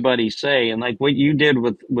heard anybody say. And like what you did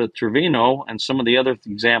with Trevino and some of the other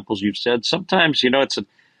examples you've said, sometimes, it's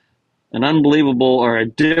an unbelievable or a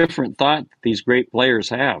different thought that these great players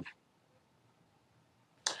have.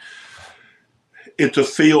 It's a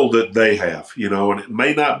feel that they have, and it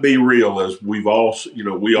may not be real, as we've all,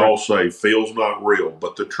 we all say feel's not real,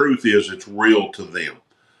 but the truth is it's real to them.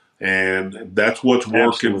 And that's what's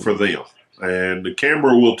working for them. And the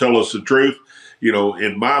camera will tell us the truth.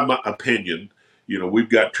 In my opinion, we've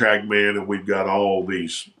got TrackMan and we've got all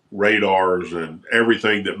these radars and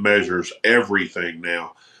everything that measures everything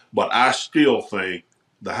now. But I still think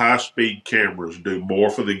the high-speed cameras do more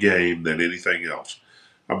for the game than anything else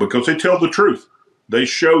because they tell the truth. They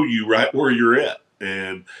show you right where you're at.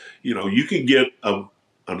 And, you can get an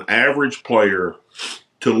average player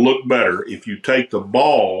to look better if you take the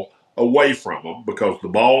ball away from them because the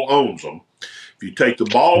ball owns them. If you take the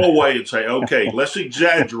ball away and say, okay, let's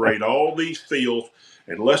exaggerate all these feels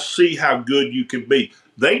and let's see how good you can be,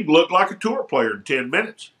 they look like a tour player in 10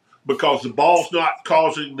 minutes because the ball's not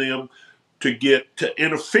causing them to get to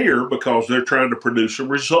interfere because they're trying to produce a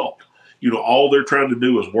result. All they're trying to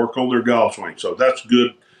do is work on their golf swing. So that's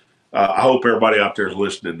good. I hope everybody out there is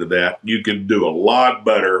listening to that. You can do a lot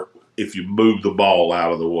better if you move the ball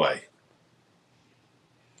out of the way.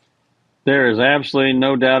 There is absolutely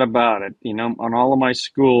no doubt about it. On all of my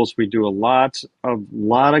schools, we do a lot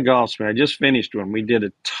of golf swings. I just finished one. We did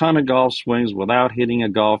a ton of golf swings without hitting a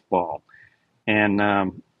golf ball. And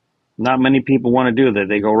not many people want to do that.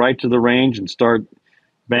 They go right to the range and start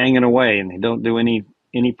banging away, and they don't do any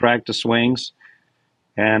practice swings.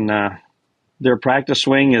 And their practice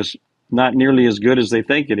swing is not nearly as good as they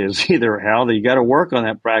think it is either, Hal. You got to work on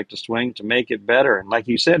that practice swing to make it better. And like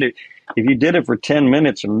you said, if you did it for 10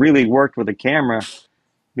 minutes and really worked with a camera,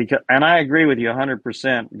 and I agree with you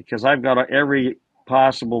 100%, because I've got every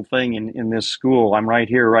possible thing in this school. I'm right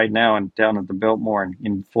here right now and down at the Biltmore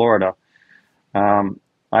in Florida.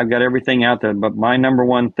 I've got everything out there, but my number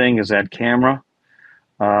one thing is that camera.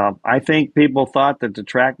 I think people thought that the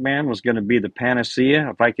TrackMan was going to be the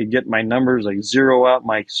panacea. If I could get my numbers, like zero out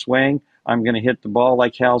my swing, I'm going to hit the ball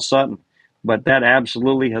like Hal Sutton. But that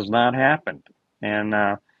absolutely has not happened.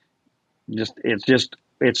 And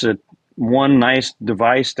it's a one nice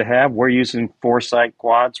device to have. We're using Foresight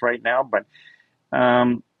quads right now, but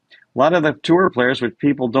a lot of the tour players, which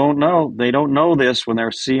people don't know, they don't know this when they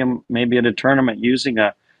see them maybe at a tournament using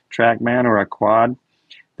a TrackMan or a quad.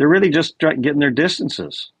 They're really just getting their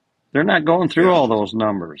distances. They're not going through all those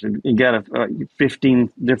numbers. You got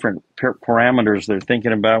 15 different parameters they're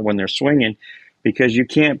thinking about when they're swinging, because you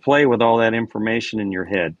can't play with all that information in your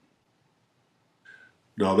head.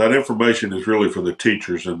 No, that information is really for the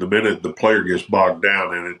teachers, and the minute the player gets bogged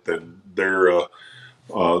down in it, then their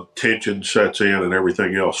tension sets in and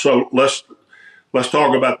everything else. So let's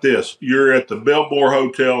talk about this. You're at the Biltmore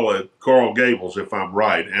Hotel at Coral Gables, if I'm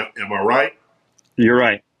right. Am I right? You're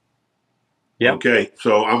right. Yep. Okay,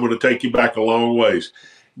 so I'm going to take you back a long ways.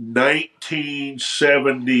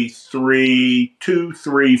 1973,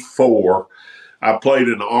 2-3-4. I played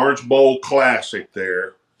an Orange Bowl Classic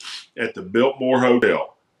there at the Biltmore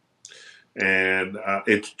Hotel. And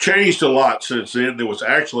it's changed a lot since then. There was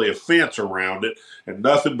actually a fence around it and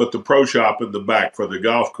nothing but the pro shop in the back for the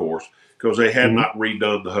golf course, because they had not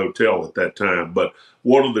redone the hotel at that time. But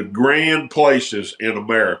one of the grand places in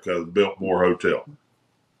America, the Biltmore Hotel.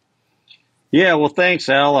 Yeah, well, thanks,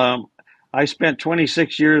 Al. I spent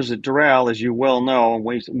 26 years at Doral, as you well know, and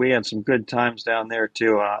we had some good times down there,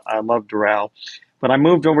 too. I love Doral. But I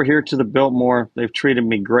moved over here to the Biltmore. They've treated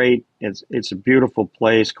me great. It's a beautiful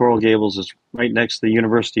place. Coral Gables is right next to the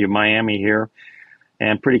University of Miami here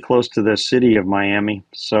and pretty close to the city of Miami.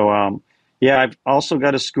 So, I've also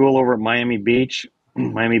got a school over at Miami Beach,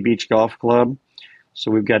 Miami Beach Golf Club.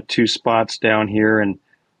 So we've got 2 spots down here, and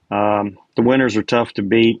the winters are tough to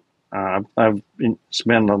beat. I've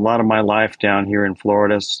spent a lot of my life down here in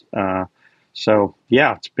Florida. It's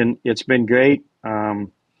been great.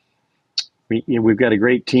 We've got a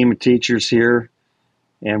great team of teachers here,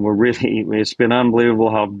 and it's been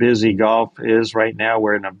unbelievable how busy golf is right now.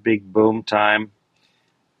 We're in a big boom time,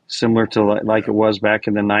 similar to like it was back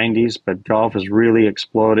in the 90s, but golf has really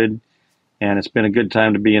exploded, and it's been a good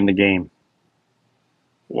time to be in the game.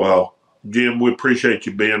 Well, Jim, we appreciate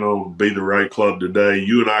you being on Be the Right Club today.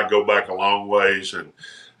 You and I go back a long ways, and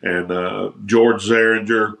George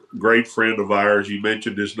Zeringer, great friend of ours. You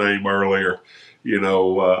mentioned his name earlier.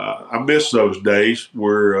 I miss those days.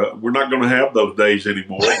 We're not going to have those days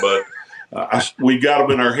anymore, but we got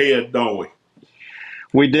them in our head, don't we?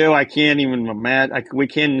 We do. I can't even imagine. We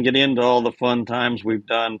can't even get into all the fun times we've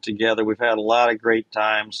done together. We've had a lot of great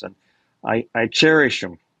times, and I cherish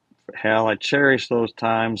them. Hal, I cherish those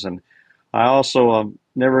times, and I also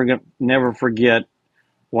never forget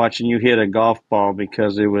watching you hit a golf ball,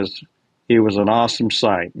 because it was an awesome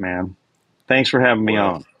sight, man. Thanks for having me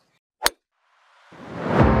on.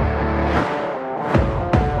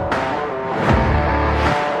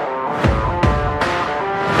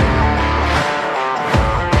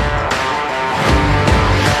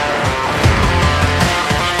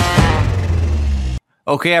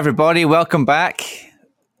 Okay, everybody, welcome back.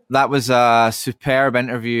 That was a superb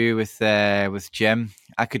interview with Jim.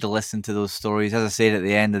 I could have listened to those stories. As I said at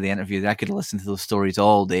the end of the interview, I could have listened to those stories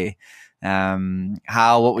all day.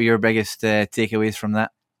 Hal, what were your biggest takeaways from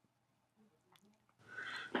that?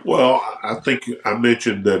 Well, I think I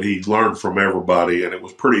mentioned that he learned from everybody, and it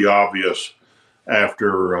was pretty obvious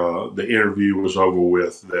after the interview was over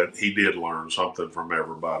with that he did learn something from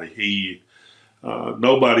everybody.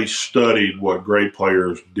 Nobody studied what great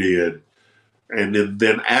players did and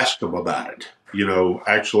then asked them about it.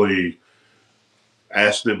 Actually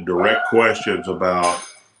asked them direct questions about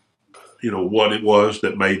what it was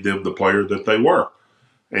that made them the player that they were.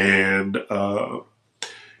 And,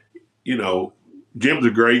 Jim's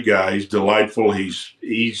a great guy. He's delightful. He's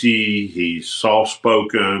easy. He's soft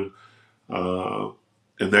spoken. And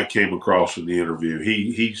that came across in the interview.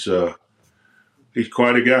 He's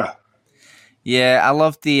quite a guy. Yeah, I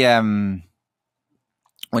love the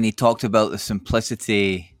when he talked about the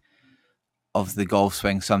simplicity of the golf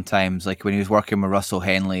swing sometimes, like when he was working with Russell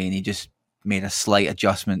Henley and he just made a slight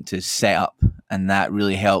adjustment to his setup, and that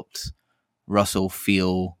really helped Russell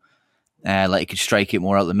feel like he could strike it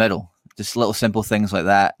more out the middle. Just little simple things like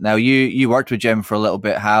that. Now, you worked with Jim for a little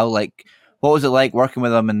bit. How, like, what was it like working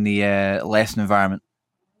with him in the lesson environment?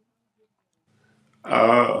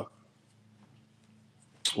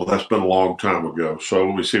 Well, that's been a long time ago, so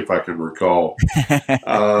let me see if I can recall.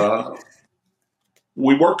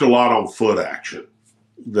 We worked a lot on foot action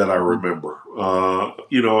that I remember.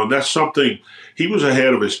 And that's something he was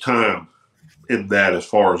ahead of his time in that, as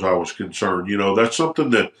far as I was concerned. That's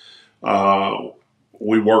something that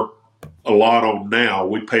we work a lot on now.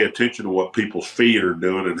 We pay attention to what people's feet are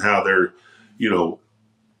doing and how they're,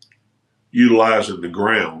 utilizing the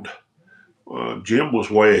ground. Jim was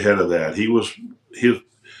way ahead of that.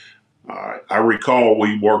 I recall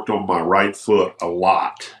we worked on my right foot a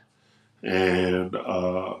lot, and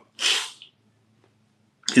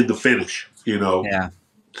in the finish,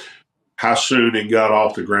 how soon it got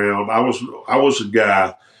off the ground. I was a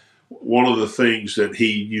guy. One of the things that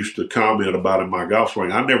he used to comment about in my golf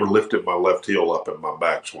swing, I never lifted my left heel up in my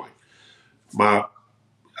backswing.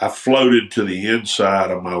 I floated to the inside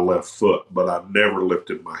of my left foot, but I never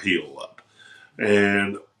lifted my heel up.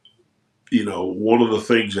 And, one of the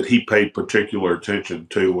things that he paid particular attention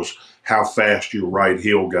to was how fast your right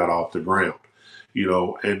heel got off the ground.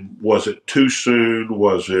 And was it too soon?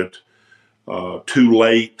 Was it too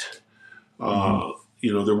late?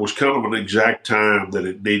 There was kind of an exact time that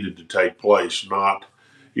it needed to take place. Not,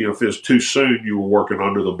 if it was too soon, you were working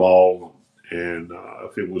under the ball. And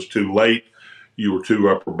if it was too late, you were too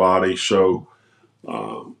upper body. So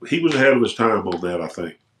he was ahead of his time on that, I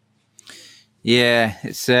think. Yeah,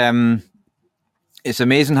 it's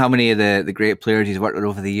amazing how many of the great players he's worked with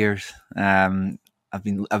over the years. I've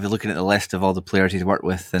been looking at the list of all the players he's worked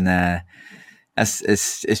with, and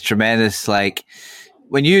it's tremendous. Like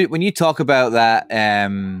when you talk about that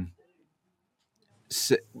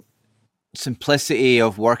simplicity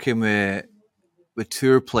of working with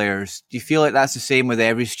tour players, do you feel like that's the same with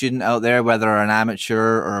every student out there, whether an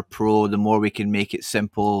amateur or a pro? The more we can make it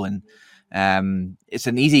simple, and it's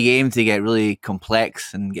an easy game to get really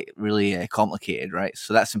complex and get really complicated, right?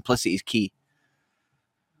 So that simplicity is key.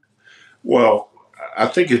 Well, I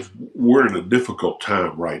think we're in a difficult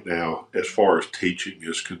time right now as far as teaching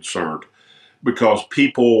is concerned, because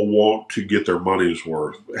people want to get their money's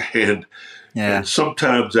worth, and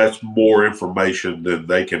sometimes that's more information than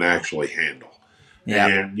they can actually handle. Yeah.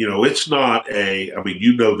 And, it's not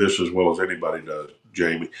this as well as anybody does,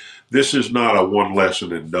 Jamie. This is not a one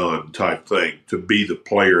lesson and done type thing to be the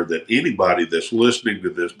player that anybody that's listening to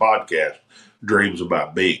this podcast dreams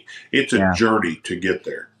about being. It's a journey to get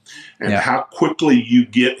there. And how quickly you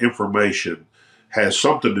get information has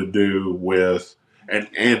something to do with, and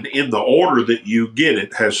in the order that you get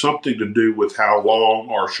it has something to do with how long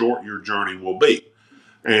or short your journey will be.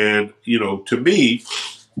 And, to me,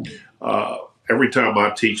 every time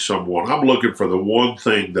I teach someone, I'm looking for the one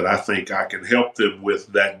thing that I think I can help them with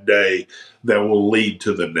that day that will lead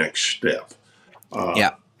to the next step.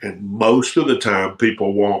 And most of the time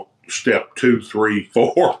people want step 2, 3,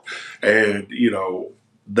 4, and,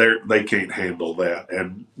 they can't handle that.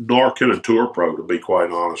 And nor can a tour pro, to be quite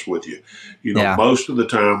honest with you. Most of the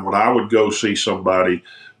time when I would go see somebody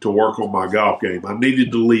to work on my golf game, I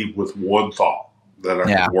needed to leave with one thought that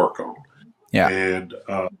I could work on. And,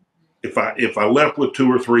 if I left with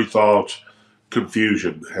 2 or 3 thoughts,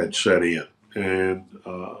 confusion had set in. And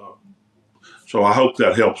so I hope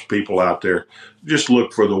that helps people out there. Just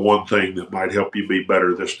look for the one thing that might help you be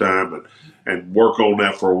better this time, and work on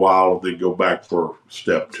that for a while, and then go back for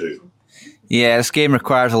step 2. Yeah, this game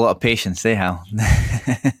requires a lot of patience, Hal?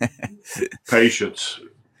 Patience,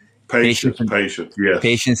 yes.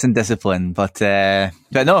 Patience and discipline. But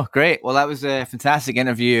no, great. Well, that was a fantastic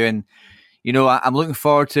interview, and I'm looking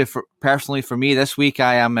forward to, personally for me this week,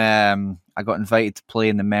 I got invited to play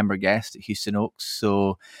in the member guest at Houston Oaks.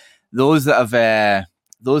 So those that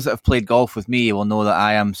have played golf with me will know that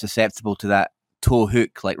I am susceptible to that toe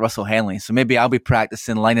hook like Russell Henley. So maybe I'll be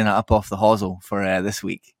practicing lining it up off the hosel for this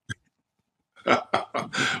week.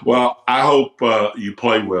 Well, I hope you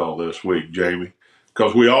play well this week, Jamie,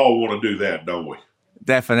 because we all want to do that, don't we?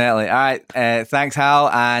 Definitely. All right. Thanks, Hal.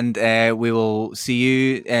 And we will see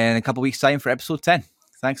you in a couple of weeks' time for episode 10.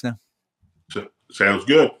 Thanks now. Sounds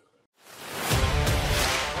good.